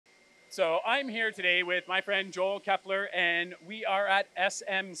So I'm here today with my friend Joel Kaeppler, and we are at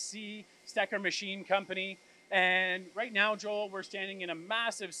SMC, Stecker Machine Company. And right now, Joel, we're standing in a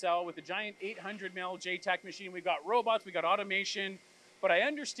massive cell with a giant 800 mil JTEKT machine. We've got robots, we've got automation, but I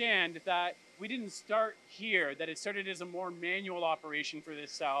understand that we didn't start here, that it started as a more manual operation for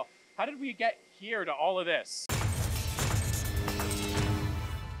this cell. How did we get here to all of this?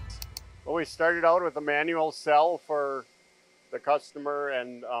 Well, we started out with a manual cell for the customer,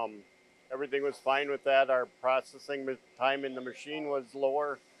 and everything was fine with that. Our processing time in the machine was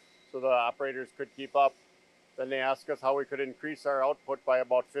lower, so the operators could keep up. Then they asked us how we could increase our output by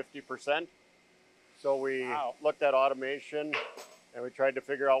about 50%. So we looked at automation, and we tried to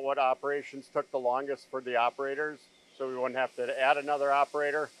figure out what operations took the longest for the operators, so we wouldn't have to add another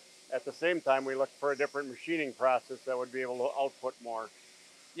operator. At the same time, we looked for a different machining process that would be able to output more.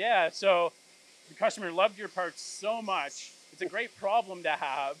 Yeah, so the customer loved your parts so much. It's a great problem to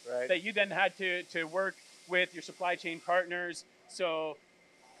have, right, that you then had to work with your supply chain partners. So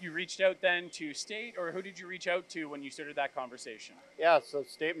you reached out then to State, or who did you reach out to when you started that conversation? Yeah, so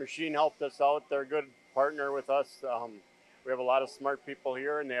State Machine helped us out. They're a good partner with us. We have a lot of smart people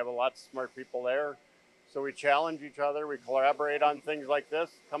here, and they have a lot of smart people there. So we challenge each other. We collaborate on things like this,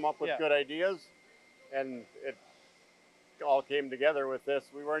 come up with good ideas, and it all came together with this.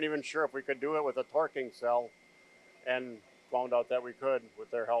 We weren't even sure if we could do it with a torquing cell, and found out that we could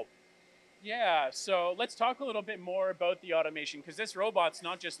with their help. Yeah, so let's talk a little bit more about the automation, because this robot's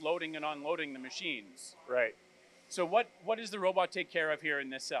not just loading and unloading the machines. Right. So what does the robot take care of here in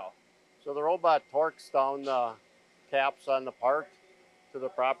this cell? So the robot torques down the caps on the part to the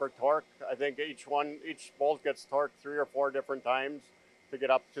proper torque. I think each bolt gets torqued 3 or 4 different times to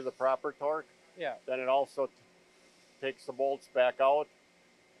get up to the proper torque. Yeah. Then it also takes the bolts back out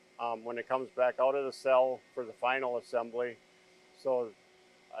when it comes back out of the cell for the final assembly. So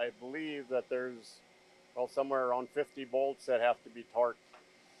I believe that there's somewhere around 50 bolts that have to be torqued.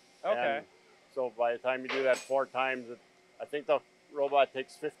 Okay. And so by the time you do that 4 times, I think the robot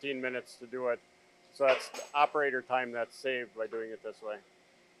takes 15 minutes to do it. So that's operator time that's saved by doing it this way.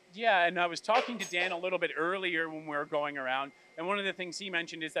 Yeah, and I was talking to Dan a little bit earlier when we were going around, and one of the things he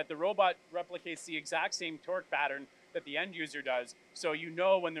mentioned is that the robot replicates the exact same torque pattern that the end user does. So you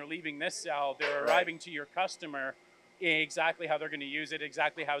know when they're leaving this cell, they're arriving to your customer, exactly how they're going to use it,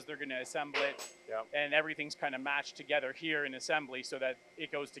 exactly how they're going to assemble it, and everything's kind of matched together here in assembly so that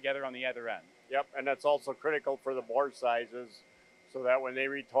it goes together on the other end. Yep, and that's also critical for the bore sizes, so that when they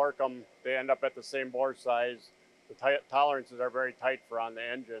retorque them, they end up at the same bore size. The tolerances are very tight for on the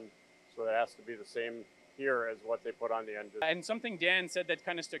engine, so it has to be the same here as what they put on the engine. And something Dan said that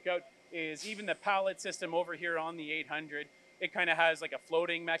kind of stuck out is even the pallet system over here on the 800, it kind of has like a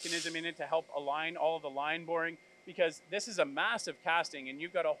floating mechanism in it to help align all of the line boring, because this is a massive casting and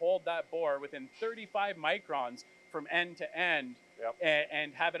you've got to hold that bore within 35 microns from end to end,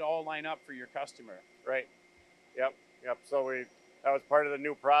 and have it all line up for your customer. Right. Yep. So that was part of the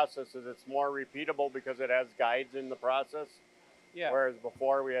new process, is it's more repeatable because it has guides in the process. Yeah. Whereas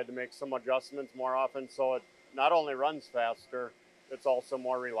before we had to make some adjustments more often, so it not only runs faster, it's also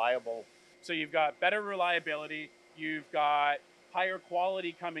more reliable. So you've got better reliability, you've got higher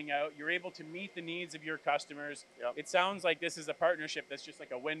quality coming out, you're able to meet the needs of your customers. Yep. It sounds like this is a partnership that's just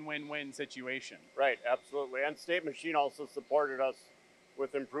like a win-win-win situation. Right, absolutely. And State Machine also supported us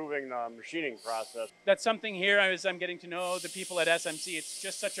with improving the machining process. That's something here, as I'm getting to know the people at SMC, it's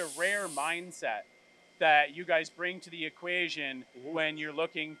just such a rare mindset that you guys bring to the equation when you're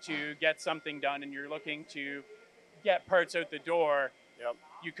looking to get something done and you're looking to get parts out the door. Yep.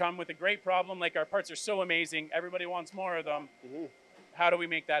 You come with a great problem, like our parts are so amazing, everybody wants more of them. How do we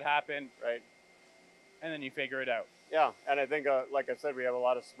make that happen? Right. And then you figure it out. Yeah, and I think, like I said, we have a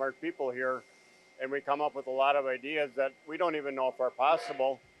lot of smart people here, and we come up with a lot of ideas that we don't even know if are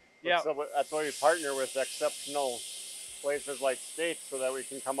possible. Yeah. So that's why we partner with exceptional places like State, so that we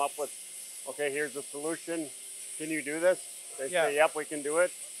can come up with, okay, here's the solution. Can you do this? They say, yep, we can do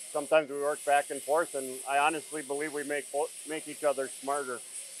it. Sometimes we work back and forth, and I honestly believe we make each other smarter.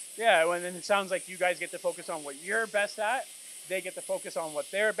 Yeah, and then it sounds like you guys get to focus on what you're best at, they get to focus on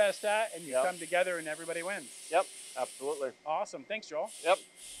what they're best at, and you come together and everybody wins. Yep, absolutely. Awesome. Thanks, Joel. Yep.